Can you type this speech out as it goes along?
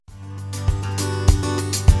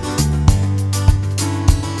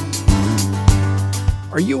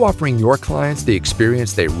Are you offering your clients the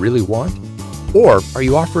experience they really want? Or are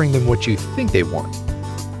you offering them what you think they want?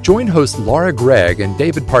 Join hosts Laura Gregg and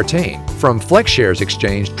David Partain from FlexShares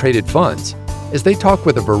Exchange Traded Funds as they talk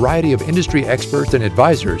with a variety of industry experts and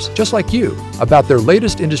advisors just like you about their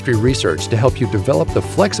latest industry research to help you develop the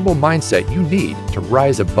flexible mindset you need to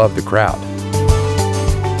rise above the crowd.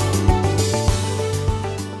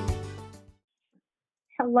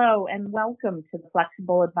 Hello and welcome to the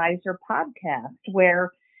Flexible Advisor podcast,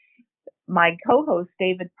 where my co-host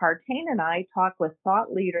David Partain and I talk with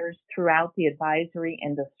thought leaders throughout the advisory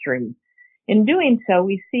industry. In doing so,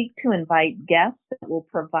 we seek to invite guests that will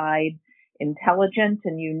provide intelligent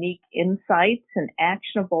and unique insights and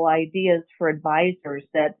actionable ideas for advisors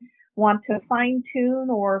that want to fine-tune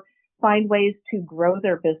or find ways to grow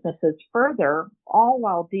their businesses further, all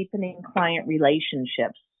while deepening client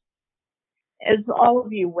relationships. As all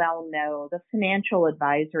of you well know, the financial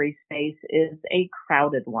advisory space is a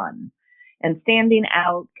crowded one, and standing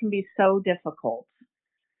out can be so difficult.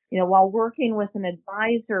 While working with an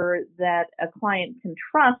advisor that a client can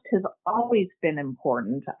trust has always been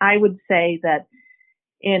important, I would say that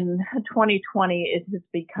in 2020, it has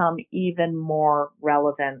become even more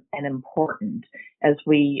relevant and important as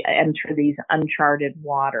we enter these uncharted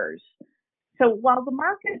waters. So while the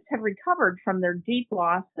markets have recovered from their deep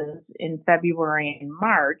losses in February and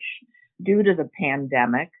March due to the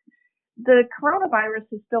pandemic, the coronavirus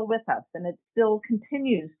is still with us, and it still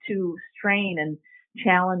continues to strain and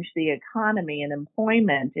challenge the economy and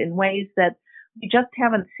employment in ways that we just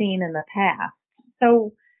haven't seen in the past.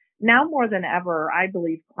 So now more than ever, I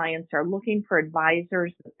believe clients are looking for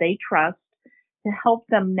advisors that they trust to help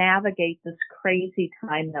them navigate this crazy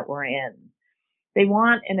time that we're in. They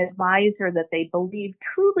want an advisor that they believe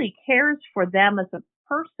truly cares for them as a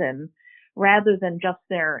person rather than just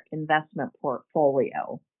their investment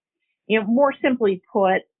portfolio. More simply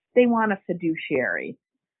put, they want a fiduciary,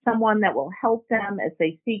 someone that will help them as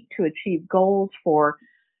they seek to achieve goals for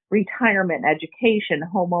retirement, education,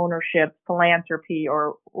 home ownership, philanthropy,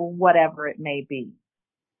 or whatever it may be.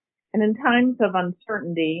 And in times of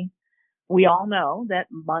uncertainty, we all know that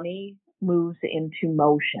money moves into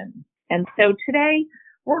motion. And so today,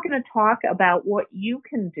 we're going to talk about what you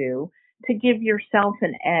can do to give yourself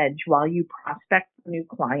an edge while you prospect new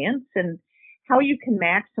clients and how you can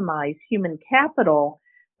maximize human capital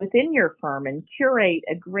within your firm and curate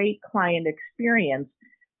a great client experience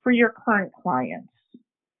for your current clients.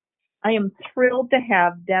 I am thrilled to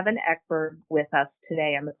have Devin Ekberg with us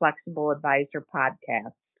today on the Flexible Advisor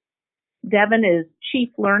podcast. Devin is Chief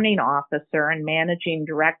Learning Officer and Managing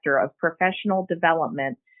Director of Professional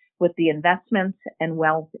Development with the Investments and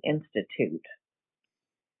Wealth Institute.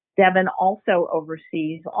 Devin also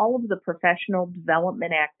oversees all of the professional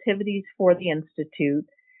development activities for the Institute,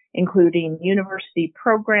 including university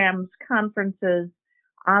programs, conferences,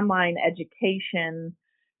 online education,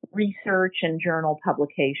 research, and journal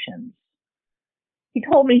publications. He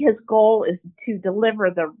told me his goal is to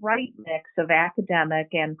deliver the right mix of academic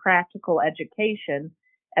and practical education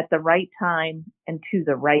at the right time and to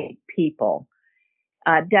the right people.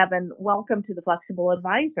 Devin, welcome to the Flexible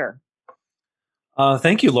Advisor.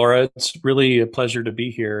 Thank you, Laura. It's really a pleasure to be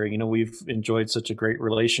here. We've enjoyed such a great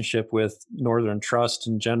relationship with Northern Trust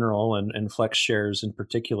in general and FlexShares in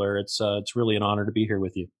particular. It's really an honor to be here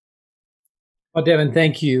with you. Well, Devin,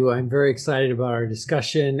 thank you. I'm very excited about our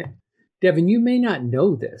discussion. Devin, you may not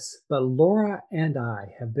know this, but Laura and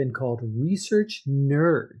I have been called research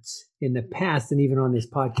nerds in the past and even on this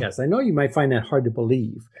podcast. I know you might find that hard to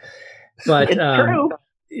believe, but it's true.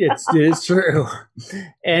 It is true.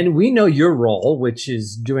 And we know your role, which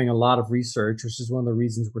is doing a lot of research, which is one of the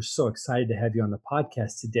reasons we're so excited to have you on the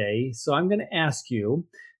podcast today. So I'm going to ask you,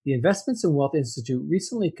 the Investments and Wealth Institute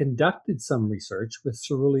recently conducted some research with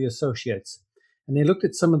Cerulli Associates, and they looked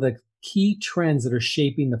at some of the key trends that are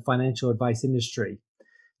shaping the financial advice industry.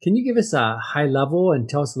 Can you give us a high level and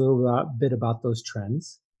tell us a little bit about those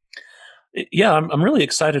trends? Yeah, I'm really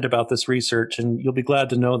excited about this research, and you'll be glad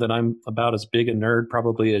to know that I'm about as big a nerd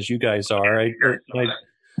probably as you guys are.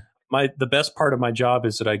 The best part of my job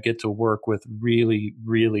is that I get to work with really,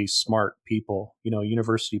 really smart people,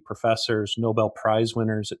 university professors, Nobel Prize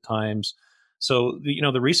winners at times. So,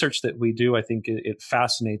 the research that we do, I think it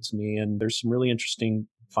fascinates me, and there's some really interesting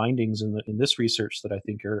findings in this research that I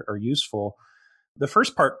think are useful. The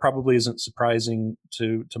first part probably isn't surprising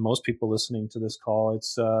to most people listening to this call.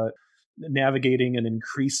 It's navigating an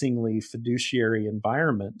increasingly fiduciary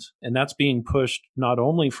environment. And that's being pushed not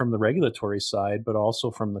only from the regulatory side, but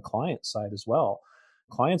also from the client side as well.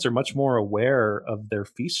 Clients are much more aware of their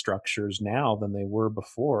fee structures now than they were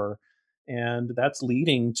before. And that's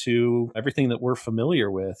leading to everything that we're familiar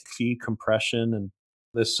with, fee compression and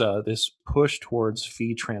this push towards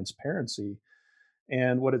fee transparency.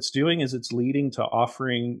 And what it's doing is it's leading to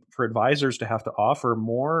offering for advisors to have to offer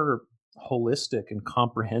more holistic and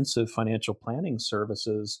comprehensive financial planning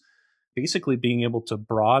services, basically being able to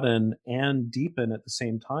broaden and deepen at the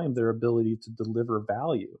same time their ability to deliver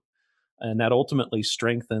value. And that ultimately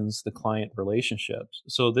strengthens the client relationships.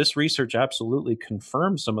 So, this research absolutely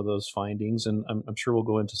confirms some of those findings, and I'm sure we'll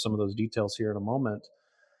go into some of those details here in a moment.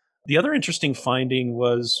 The other interesting finding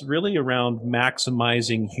was really around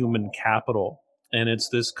maximizing human capital. And it's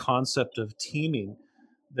this concept of teaming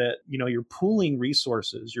that, you're pooling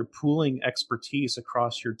resources, you're pooling expertise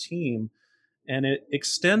across your team, and it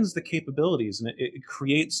extends the capabilities and it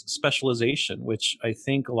creates specialization, which I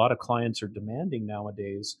think a lot of clients are demanding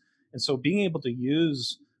nowadays. And so being able to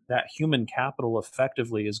use that human capital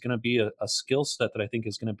effectively is going to be a skill set that I think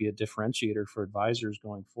is going to be a differentiator for advisors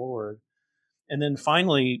going forward. And then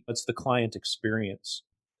finally, it's the client experience.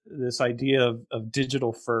 This idea of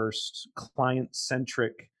digital first, client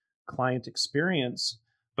centric client experience,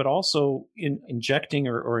 but also in injecting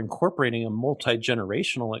or incorporating a multi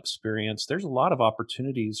generational experience. There's a lot of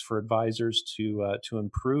opportunities for advisors to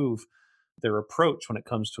improve their approach when it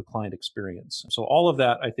comes to a client experience. So all of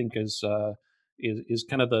that, I think, is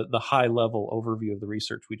kind of the high level overview of the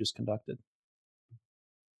research we just conducted.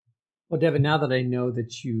 Well, Devin, now that I know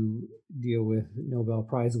that you deal with Nobel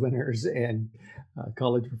Prize winners and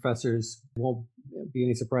college professors, it won't be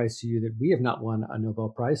any surprise to you that we have not won a Nobel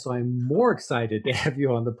Prize. So I'm more excited to have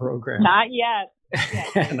you on the program. Not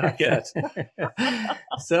yet. Not yet.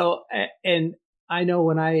 So, and I know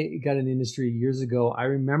when I got in the industry years ago, I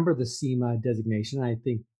remember the SEMA designation. I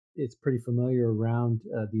think it's pretty familiar around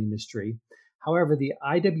the industry. However, the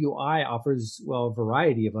IWI offers, well, a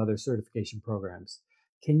variety of other certification programs.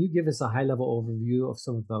 Can you give us a high-level overview of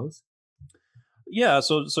some of those? Yeah,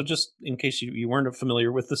 so just in case you weren't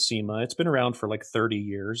familiar with the SEMA, it's been around for like 30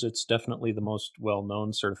 years. It's definitely the most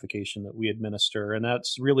well-known certification that we administer, and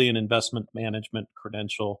that's really an investment management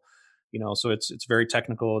credential. So it's very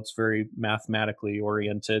technical, it's very mathematically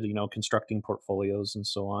oriented, constructing portfolios and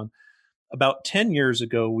so on. About 10 years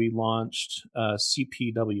ago, we launched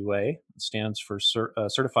CPWA. It stands for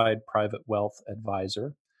Certified Private Wealth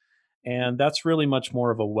Advisor. And that's really much more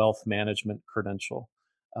of a wealth management credential.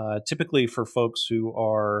 Typically for folks who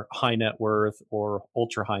are high net worth or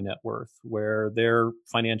ultra high net worth, where their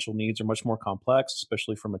financial needs are much more complex,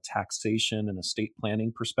 especially from a taxation and estate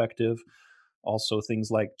planning perspective. Also, things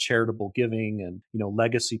like charitable giving and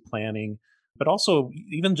legacy planning, but also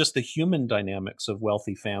even just the human dynamics of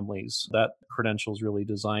wealthy families. That credential is really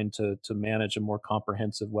designed to manage a more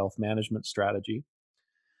comprehensive wealth management strategy.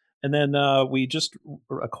 And then we just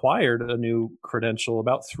acquired a new credential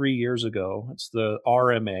about 3 years ago. It's the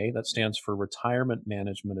RMA, that stands for Retirement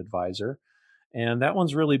Management Advisor. And that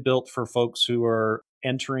one's really built for folks who are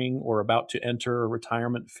entering or about to enter a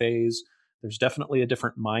retirement phase. There's definitely a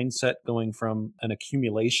different mindset going from an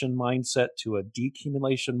accumulation mindset to a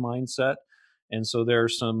decumulation mindset. And so there are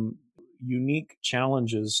some unique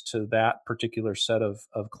challenges to that particular set of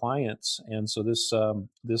clients. And so this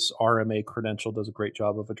RMA credential does a great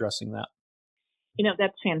job of addressing that.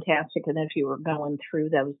 That's fantastic. And if you were going through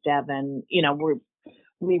those, Devin,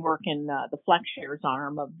 we work in the FlexShares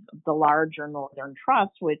arm of the larger Northern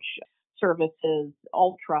Trust, which services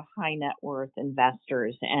ultra high net worth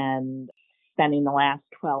investors. And spending the last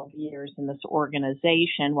 12 years in this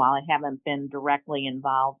organization, while I haven't been directly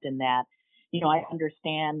involved in that, I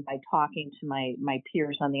understand by talking to my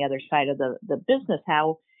peers on the other side of the business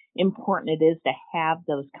how important it is to have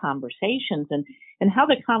those conversations and how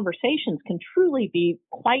the conversations can truly be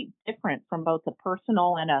quite different from both a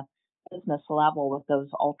personal and a business level with those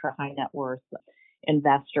ultra high net worth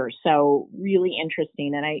investors. So really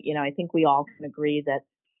interesting. And I think we all can agree that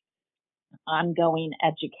ongoing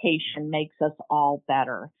education makes us all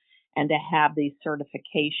better. And to have these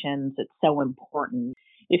certifications, it's so important.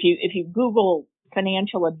 If you Google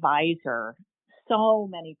financial advisor, so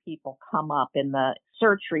many people come up in the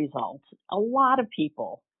search results. A lot of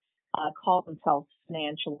people call themselves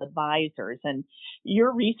financial advisors. And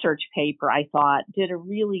your research paper, I thought, did a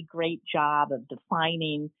really great job of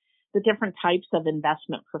defining the different types of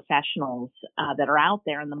investment professionals that are out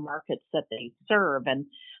there in the markets that they serve. And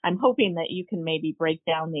I'm hoping that you can maybe break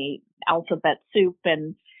down the alphabet soup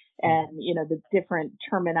and the different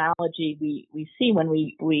terminology we see when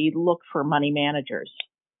we look for money managers.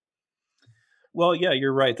 Well, yeah,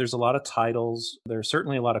 you're right. There's a lot of titles. There's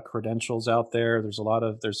certainly a lot of credentials out there. There's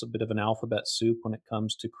a bit of an alphabet soup when it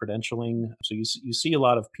comes to credentialing. So you see a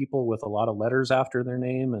lot of people with a lot of letters after their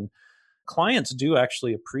name, and clients do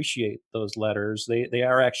actually appreciate those letters. They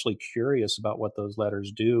are actually curious about what those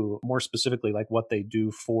letters do, more specifically, like what they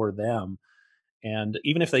do for them. And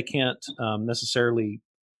even if they can't necessarily,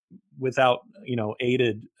 without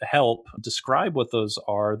aided help, describe what those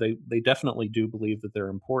are, they definitely do believe that they're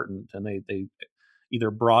important, and they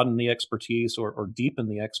either broaden the expertise or deepen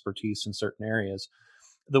the expertise in certain areas.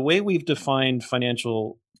 The way we've defined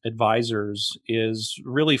financial advisors is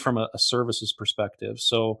really from a services perspective.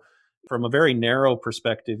 So, from a very narrow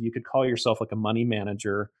perspective, you could call yourself like a money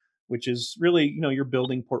manager, which is really, you're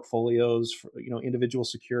building portfolios for, individual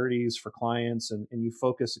securities for clients, and you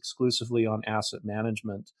focus exclusively on asset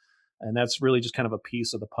management. And that's really just kind of a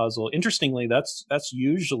piece of the puzzle. Interestingly, that's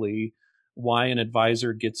usually why an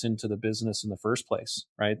advisor gets into the business in the first place,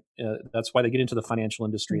 right? That's why they get into the financial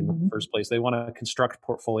industry in the Mhm. first place. They want to construct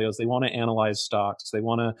portfolios. They want to analyze stocks. They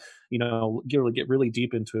want to, get really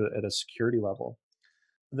deep into it at a security level.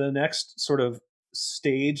 The next sort of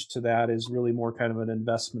stage to that is really more kind of an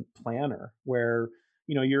investment planner, where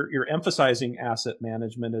you're emphasizing asset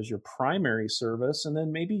management as your primary service, and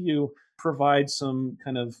then maybe you provide some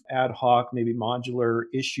kind of ad hoc, maybe modular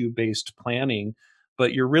issue based planning,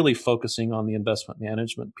 but you're really focusing on the investment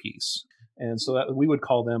management piece. And so that, we would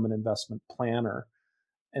call them an investment planner.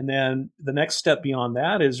 And then the next step beyond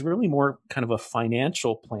that is really more kind of a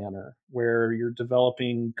financial planner, where you're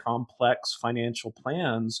developing complex financial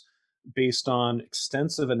plans based on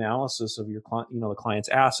extensive analysis of your client, the client's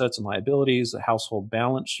assets and liabilities, the household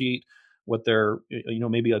balance sheet, what their,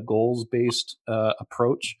 maybe a goals based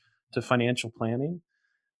approach to financial planning.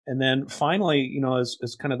 And then finally,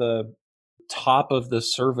 as kind of the top of the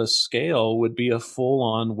service scale would be a full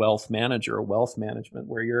on wealth manager or wealth management,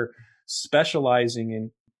 where you're specializing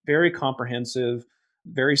in very comprehensive,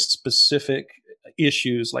 very specific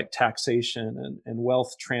issues like taxation and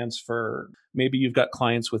wealth transfer. Maybe you've got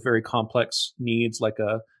clients with very complex needs, like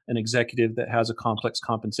an executive that has a complex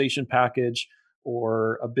compensation package,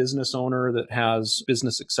 or a business owner that has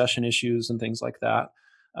business succession issues and things like that,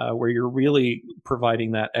 where you're really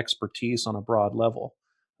providing that expertise on a broad level.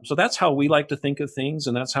 So that's how we like to think of things,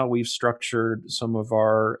 and that's how we've structured some of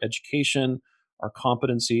our education, our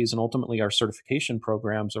competencies, and ultimately our certification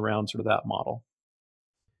programs around sort of that model.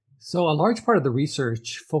 So, a large part of the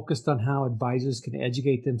research focused on how advisors can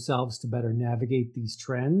educate themselves to better navigate these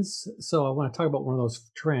trends. So, I want to talk about one of those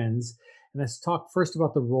trends. And let's talk first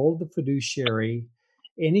about the role of the fiduciary,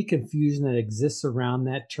 any confusion that exists around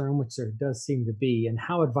that term, which there does seem to be, and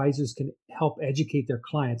how advisors can help educate their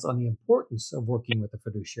clients on the importance of working with a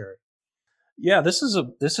fiduciary. Yeah, this is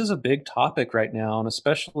a big topic right now, and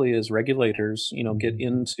especially as regulators, get Mhm.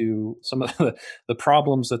 into some of the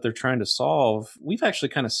problems that they're trying to solve. We've actually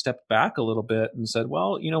kind of stepped back a little bit and said,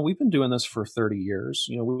 well, we've been doing this for 30 years.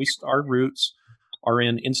 Our roots are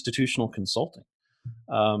in institutional consulting.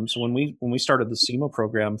 So when we started the SEMA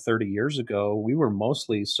program 30 years ago, we were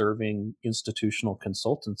mostly serving institutional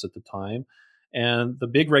consultants at the time. And the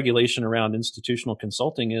big regulation around institutional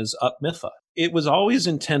consulting is UP-MIFA. It was always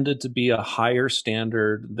intended to be a higher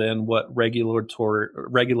standard than what regulators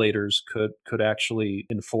could actually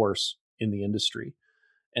enforce in the industry.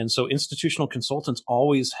 And so institutional consultants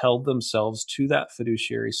always held themselves to that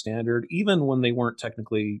fiduciary standard, even when they weren't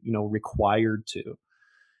technically, required to.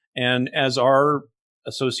 And as our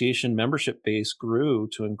association membership base grew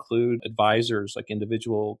to include advisors, like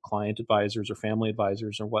individual client advisors or family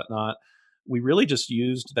advisors or whatnot, we really just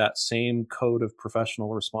used that same code of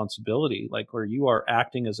professional responsibility, like where you are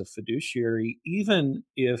acting as a fiduciary, even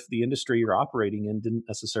if the industry you're operating in didn't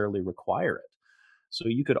necessarily require it. So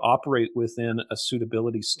you could operate within a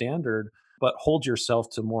suitability standard, but hold yourself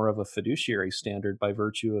to more of a fiduciary standard by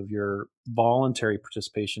virtue of your voluntary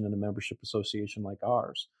participation in a membership association like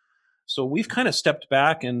ours. So we've kind of stepped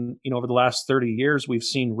back, and over the last 30 years, we've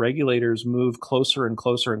seen regulators move closer and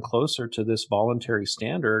closer and closer to this voluntary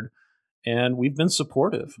standard, and we've been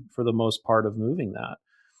supportive for the most part of moving that.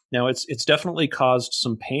 Now, it's definitely caused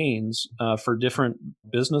some pains for different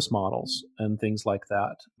business models and things like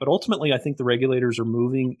that. But ultimately, I think the regulators are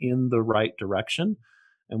moving in the right direction,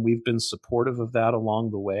 and we've been supportive of that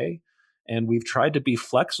along the way. And we've tried to be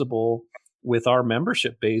flexible with our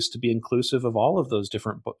membership base to be inclusive of all of those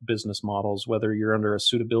different business models, whether you're under a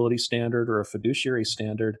suitability standard or a fiduciary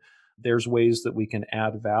standard. There's ways that we can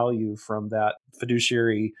add value from that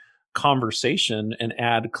fiduciary conversation and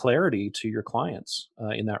add clarity to your clients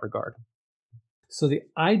in that regard. So, the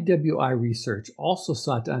IWI research also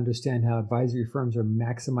sought to understand how advisory firms are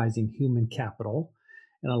maximizing human capital.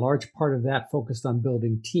 And a large part of that focused on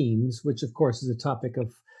building teams, which, of course, is a topic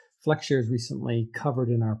of FlexShares recently covered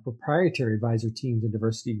in our proprietary advisor teams and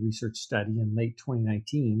diversity research study in late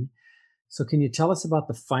 2019. So, can you tell us about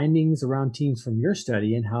the findings around teams from your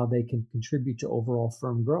study and how they can contribute to overall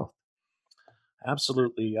firm growth?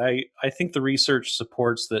 Absolutely. I think the research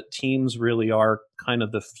supports that teams really are kind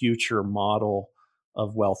of the future model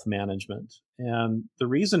of wealth management. And the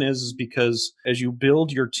reason is because as you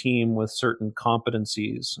build your team with certain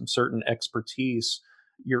competencies and certain expertise,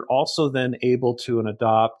 you're also then able to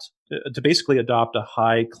basically adopt a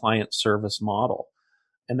high client service model.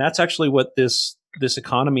 And that's actually what this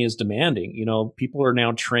economy is demanding. People are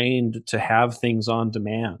now trained to have things on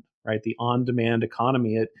demand, right? The on demand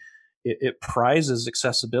economy, it prizes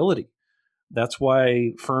accessibility. That's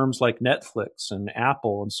why firms like Netflix and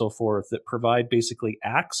Apple and so forth that provide basically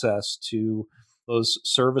access to those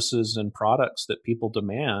services and products that people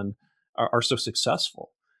demand are so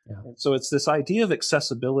successful. Yeah. And so it's this idea of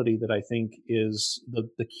accessibility that I think is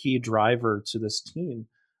the key driver to this team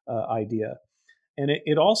idea. And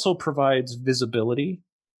it also provides visibility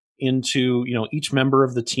into each member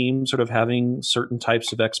of the team sort of having certain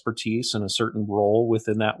types of expertise and a certain role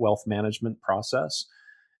within that wealth management process,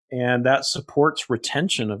 and that supports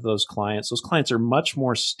retention of those clients are much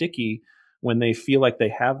more sticky when they feel like they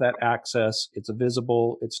have that access. It's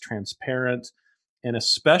visible, it's transparent, and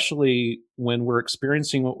especially when we're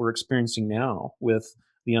experiencing what we're experiencing now with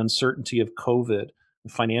the uncertainty of COVID,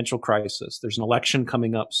 the financial crisis. There's an election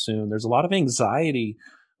coming up soon. There's a lot of anxiety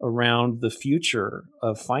around the future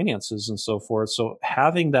of finances and so forth. So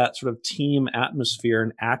having that sort of team atmosphere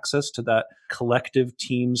and access to that collective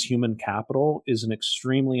team's human capital is an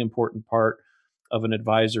extremely important part of an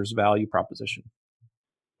advisor's value proposition.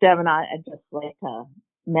 Devin, I'd just like to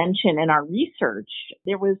mention in our research,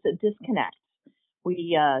 there was a disconnect.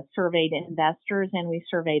 We surveyed investors and we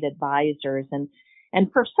surveyed advisors.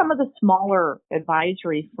 And for some of the smaller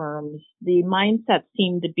advisory firms, the mindset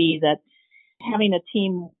seemed to be that having a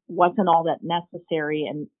team wasn't all that necessary.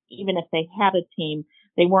 And even if they had a team,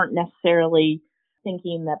 they weren't necessarily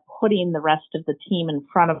thinking that putting the rest of the team in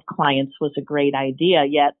front of clients was a great idea.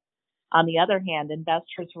 Yet, on the other hand,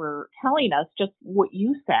 investors were telling us just what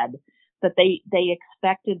you said, that they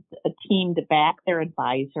expected a team to back their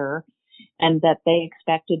advisor and that they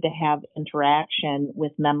expected to have interaction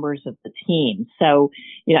with members of the team. So,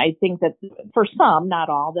 I think that for some, not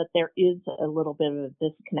all, that there is a little bit of a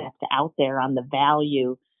disconnect out there on the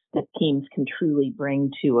value that teams can truly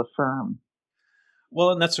bring to a firm.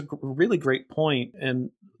 Well, and that's a really great point.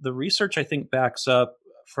 And the research, I think, backs up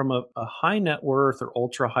from a high net worth or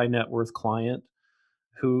ultra high net worth client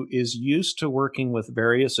who is used to working with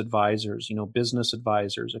various advisors, business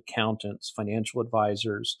advisors, accountants, financial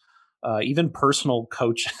advisors, even personal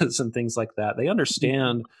coaches and things like that. They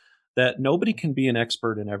understand that nobody can be an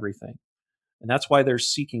expert in everything. And that's why they're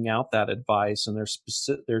seeking out that advice, and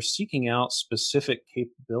they're seeking out specific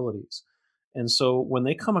capabilities. And so when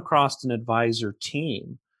they come across an advisor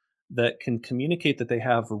team that can communicate that they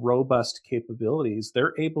have robust capabilities,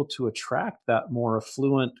 they're able to attract that more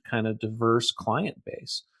affluent, kind of diverse client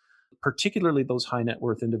base. Particularly those high net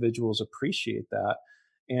worth individuals appreciate that.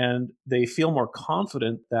 And they feel more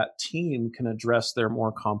confident that team can address their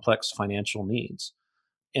more complex financial needs.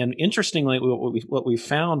 And interestingly, what we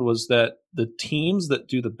found was that the teams that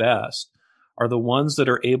do the best are the ones that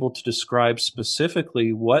are able to describe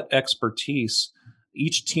specifically what expertise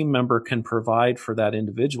each team member can provide for that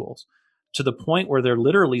individual, to the point where they're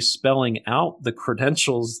literally spelling out the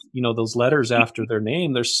credentials, those letters after their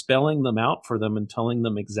name, they're spelling them out for them and telling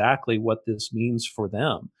them exactly what this means for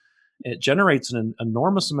them. It generates an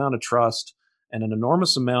enormous amount of trust and an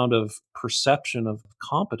enormous amount of perception of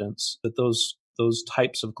competence that those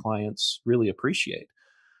types of clients really appreciate.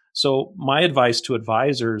 So my advice to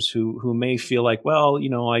advisors who may feel like, well,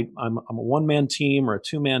 I'm a one man team or a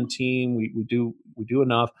 2-man team, we do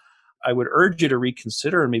enough. I would urge you to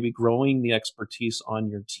reconsider maybe growing the expertise on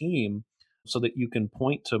your team so that you can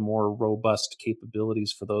point to more robust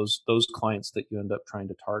capabilities for those clients that you end up trying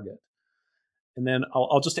to target. And then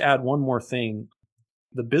I'll just add one more thing.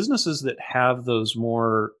 The businesses that have those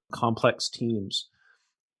more complex teams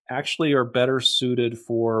actually are better suited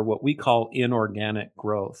for what we call inorganic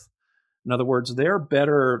growth. In other words, they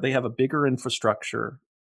have a bigger infrastructure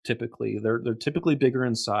typically. They're typically bigger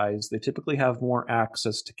in size. They typically have more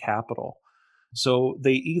access to capital. So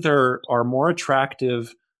they either are more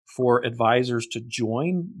attractive for advisors to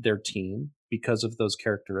join their team because of those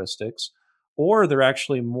characteristics, or they're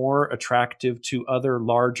actually more attractive to other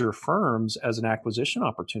larger firms as an acquisition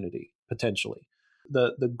opportunity, potentially.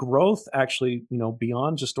 The growth actually,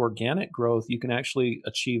 beyond just organic growth, you can actually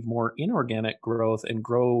achieve more inorganic growth and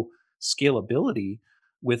grow scalability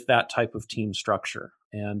with that type of team structure.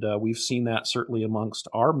 And we've seen that certainly amongst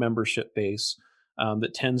our membership base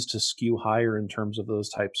that tends to skew higher in terms of those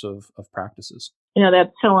types of practices.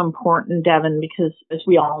 That's so important, Devin, because as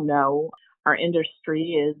we all know, our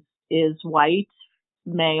industry is white,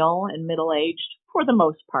 male, and middle-aged for the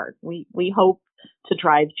most part. We hope to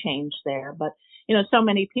drive change there, but so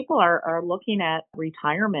many people are looking at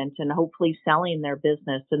retirement and hopefully selling their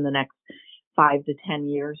business in the next 5 to 10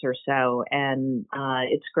 years or so. And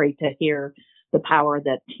it's great to hear the power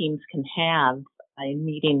that teams can have in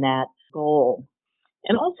meeting that goal.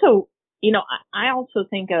 And also, I also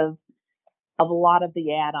think of a lot of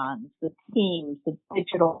the add-ons, the teams, the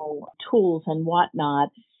digital tools and whatnot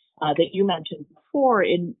that you mentioned before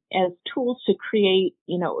as tools to create,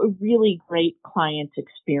 a really great client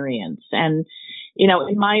experience. And, in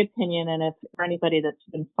my opinion, and if for anybody that's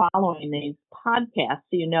been following these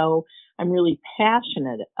podcasts, I'm really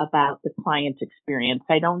passionate about the client experience.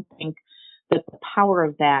 I don't think that the power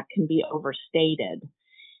of that can be overstated.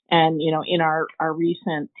 And, in our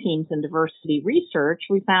recent teams and diversity research,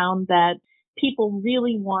 we found that people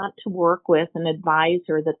really want to work with an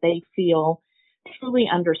advisor that they feel truly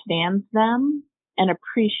understands them and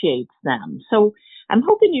appreciates them. So I'm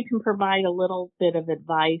hoping you can provide a little bit of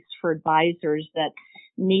advice for advisors that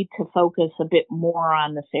need to focus a bit more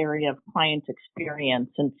on this area of client experience.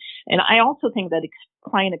 And I also think that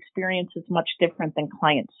client experience is much different than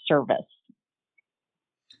client service.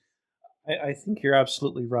 I think you're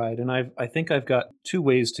absolutely right. And I think I've got two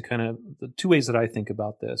ways that I think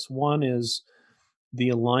about this. One is the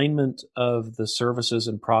alignment of the services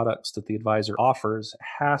and products that the advisor offers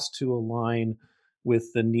has to align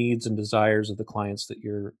with the needs and desires of the clients that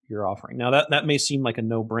you're offering. Now that may seem like a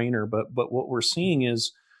no-brainer, but what we're seeing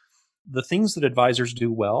is the things that advisors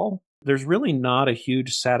do well, there's really not a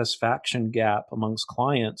huge satisfaction gap amongst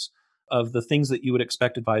clients of the things that you would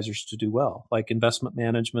expect advisors to do well, like investment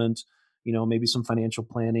management, maybe some financial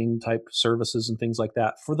planning type services and things like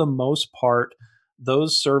that. For the most part,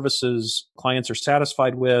 those services clients are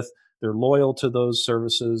satisfied with, they're loyal to those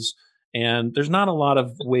services, and there's not a lot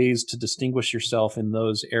of ways to distinguish yourself in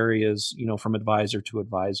those areas, from advisor to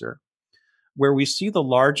advisor. Where we see the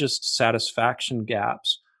largest satisfaction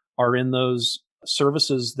gaps are in those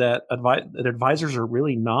services that advisors are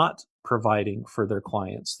really not providing for their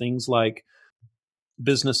clients. Things like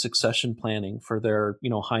business succession planning for their,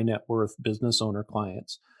 high net worth business owner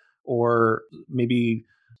clients, or maybe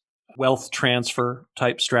wealth transfer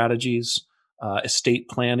type strategies, estate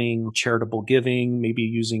planning, charitable giving, maybe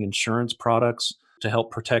using insurance products to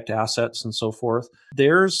help protect assets and so forth.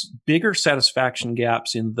 There's bigger satisfaction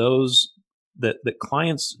gaps in those that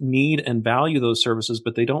clients need and value those services,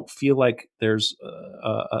 but they don't feel like there's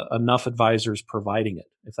enough advisors providing it,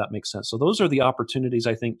 if that makes sense. So those are the opportunities,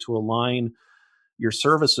 I think, to align your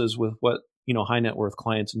services with what high net worth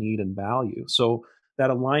clients need and value. So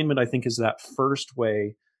that alignment, I think, is that first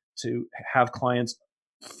way to have clients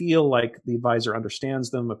feel like the advisor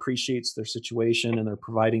understands them, appreciates their situation, and they're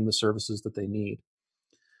providing the services that they need.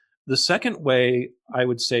 The second way, I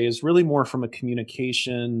would say, is really more from a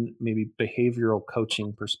communication, maybe behavioral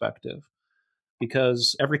coaching perspective,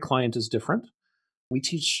 because every client is different. We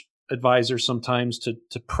teach advisors sometimes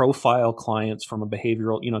to profile clients from a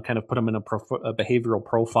behavioral, kind of put them in a behavioral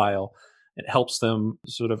profile. It helps them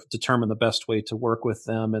sort of determine the best way to work with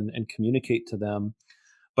them and communicate to them.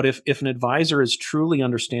 But if an advisor is truly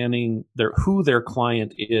understanding who their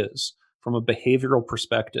client is from a behavioral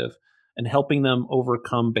perspective and helping them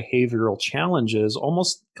overcome behavioral challenges,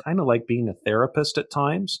 almost kind of like being a therapist at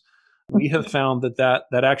times, we have found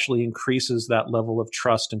that actually increases that level of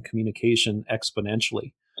trust and communication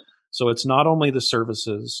exponentially. So it's not only the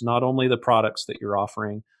services, not only the products that you're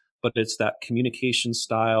offering, but it's that communication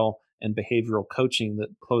style and behavioral coaching that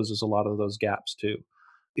closes a lot of those gaps too.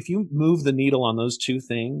 If you move the needle on those two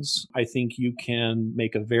things, I think you can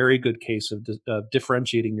make a very good case of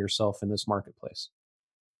differentiating yourself in this marketplace.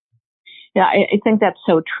 Yeah, I think that's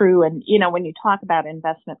so true. And, when you talk about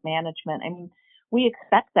investment management, I mean, we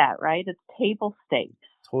expect that, right? It's table stakes.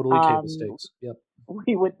 Totally table stakes. Yep.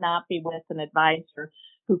 We would not be with an advisor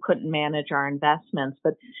who couldn't manage our investments.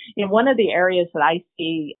 But one of the areas that I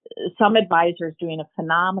see some advisors doing a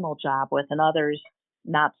phenomenal job with and others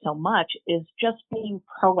not so much is just being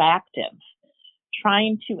proactive,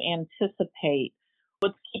 trying to anticipate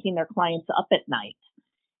what's keeping their clients up at night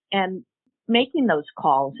and making those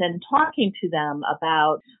calls and talking to them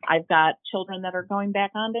about, I've got children that are going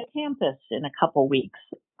back onto campus in a couple weeks.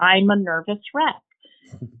 I'm a nervous wreck.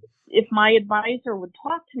 If my advisor would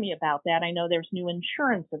talk to me about that, I know there's new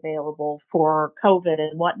insurance available for COVID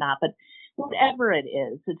and whatnot, but whatever it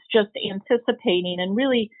is, it's just anticipating. And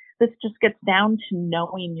really, this just gets down to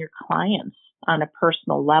knowing your clients on a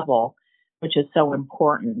personal level which is so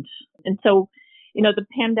important. And so, the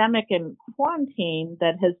pandemic and quarantine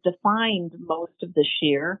that has defined most of this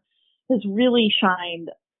year has really shined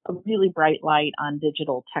a really bright light on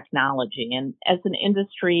digital technology. And as an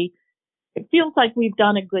industry, it feels like we've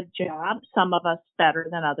done a good job, some of us better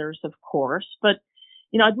than others, of course. But,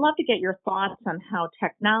 I'd love to get your thoughts on how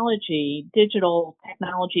digital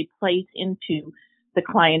technology plays into the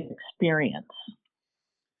client experience.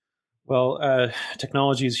 Well,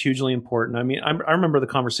 technology is hugely important. I mean, I remember the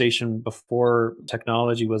conversation before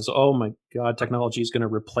technology was, oh my God, technology is going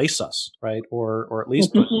to replace us, right? Or at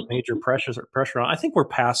least put major pressure on. I think we're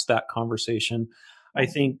past that conversation. I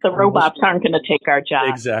think the robots aren't going to take our job.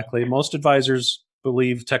 Exactly. Most advisors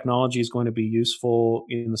believe technology is going to be useful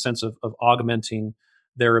in the sense of augmenting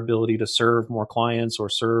their ability to serve more clients or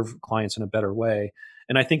serve clients in a better way.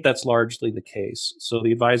 And I think that's largely the case. So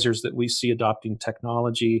the advisors that we see adopting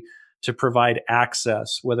technology to provide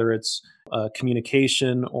access, whether it's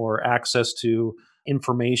communication or access to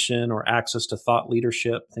information or access to thought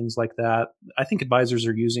leadership, things like that. I think advisors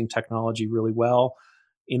are using technology really well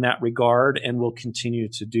in that regard and will continue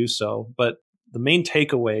to do so. But the main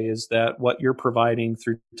takeaway is that what you're providing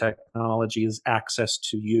through technology is access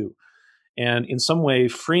to you. And in some way,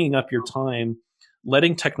 freeing up your time,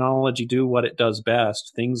 letting technology do what it does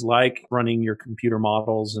best, things like running your computer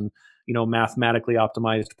models and mathematically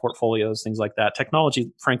optimized portfolios, things like that.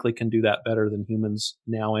 Technology, frankly, can do that better than humans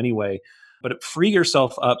now anyway. But free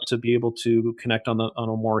yourself up to be able to connect on a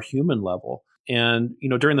more human level. And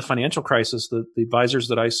during the financial crisis, the advisors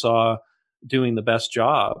that I saw doing the best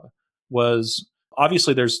job was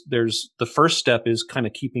obviously there's the first step is kind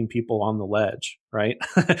of keeping people on the ledge, right?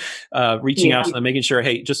 Reaching out to them, making sure,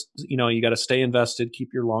 hey, just you got to stay invested, keep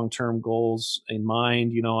your long-term goals in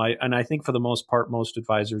mind. I think for the most part, most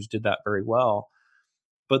advisors did that very well.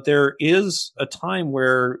 But there is a time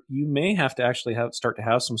where you may have to actually start to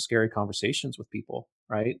have some scary conversations with people,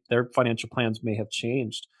 right? Their financial plans may have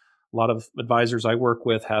changed. A lot of advisors I work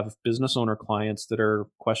with have business owner clients that are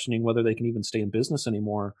questioning whether they can even stay in business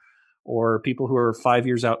anymore, or people who are 5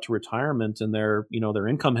 years out to retirement and their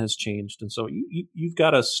income has changed. And so you've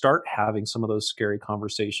got to start having some of those scary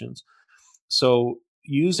conversations. So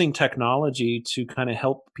using technology to kind of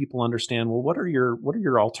help people understand, well, what are your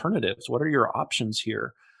alternatives? What are your options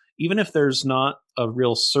here? Even if there's not a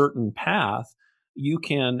real certain path, you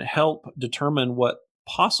can help determine what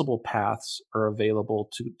possible paths are available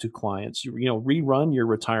to clients. Rerun your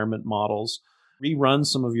retirement models, rerun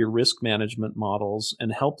some of your risk management models,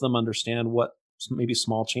 and help them understand what maybe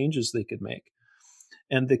small changes they could make.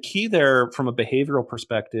 And the key there from a behavioral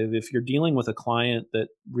perspective, if you're dealing with a client that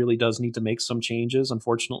really does need to make some changes,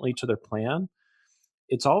 unfortunately, to their plan,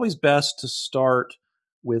 it's always best to start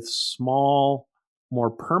with small, more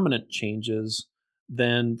permanent changes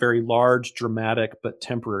than very large, dramatic, but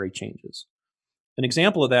temporary changes. An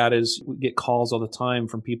example of that is we get calls all the time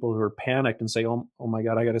from people who are panicked and say, oh my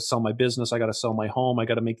God, I got to sell my business. I got to sell my home. I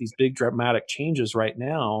got to make these big dramatic changes right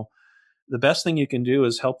now. The best thing you can do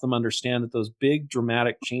is help them understand that those big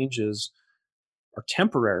dramatic changes are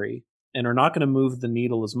temporary and are not going to move the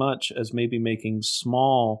needle as much as maybe making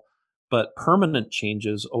small but permanent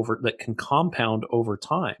changes that can compound over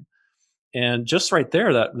time. And just right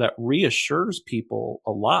there, that reassures people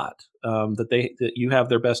a lot, that you have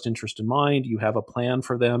their best interest in mind. You have a plan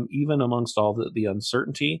for them, even amongst all the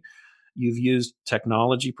uncertainty. You've used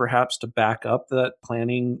technology perhaps to back up that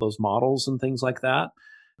planning, those models and things like that.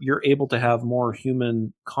 You're able to have more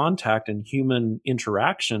human contact and human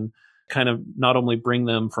interaction, kind of not only bring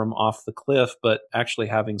them from off the cliff, but actually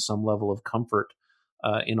having some level of comfort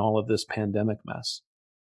in all of this pandemic mess.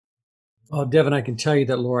 Well, Devin, I can tell you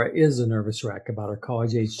that Laura is a nervous wreck about her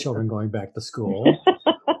college-age children going back to school.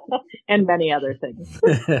 And many other things.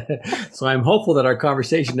 So I'm hopeful that our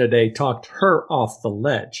conversation today talked her off the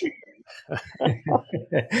ledge.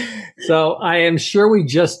 So I am sure we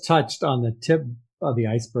just touched on the tip of the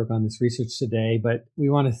iceberg on this research today, but we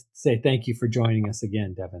want to say thank you for joining us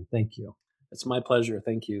again, Devin. Thank you. It's my pleasure.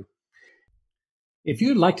 Thank you. If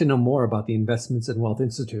you'd like to know more about the Investments and Wealth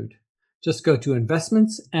Institute, just go to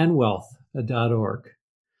investmentsandwealth.org.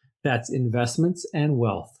 That's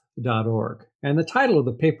investmentsandwealth.org. And the title of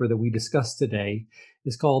the paper that we discussed today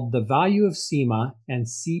is called The Value of CIMA and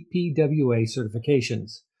CPWA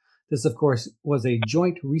Certifications. This, of course, was a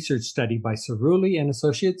joint research study by Cerulli and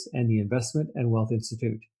Associates and the Investment and Wealth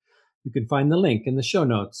Institute. You can find the link in the show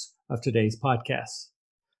notes of today's podcast.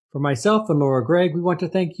 For myself and Laura Gregg, we want to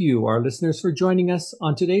thank you, our listeners, for joining us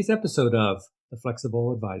on today's episode of The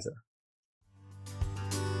Flexible Advisor.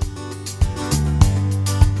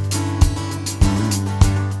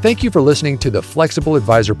 Thank you for listening to the Flexible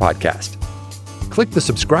Advisor Podcast. Click the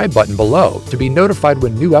subscribe button below to be notified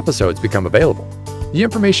when new episodes become available. The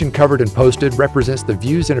information covered and posted represents the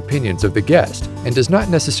views and opinions of the guest and does not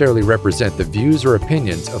necessarily represent the views or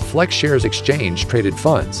opinions of FlexShares Exchange Traded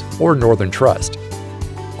Funds or Northern Trust.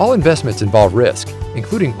 All investments involve risk,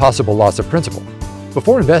 including possible loss of principal.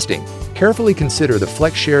 Before investing, carefully consider the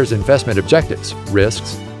FlexShares investment objectives,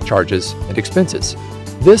 risks, charges, and expenses.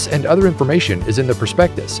 This and other information is in the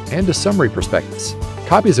prospectus and a summary prospectus,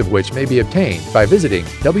 copies of which may be obtained by visiting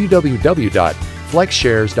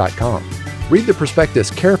www.flexshares.com. Read the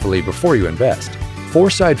prospectus carefully before you invest.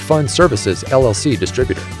 Foreside Fund Services, LLC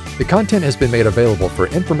distributor. The content has been made available for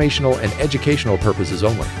informational and educational purposes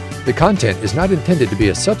only. The content is not intended to be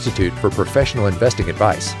a substitute for professional investing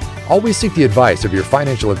advice. Always seek the advice of your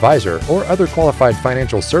financial advisor or other qualified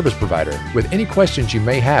financial service provider with any questions you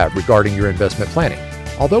may have regarding your investment planning.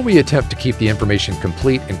 Although we attempt to keep the information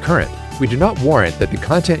complete and current, we do not warrant that the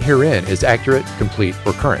content herein is accurate, complete,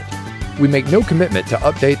 or current. We make no commitment to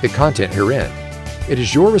update the content herein. It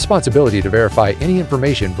is your responsibility to verify any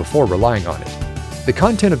information before relying on it. The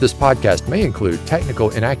content of this podcast may include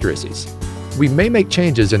technical inaccuracies. We may make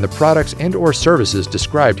changes in the products and/or services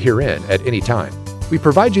described herein at any time. We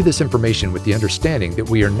provide you this information with the understanding that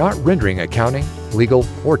we are not rendering accounting, legal,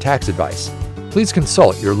 or tax advice. Please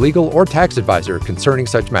consult your legal or tax advisor concerning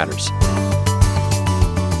such matters.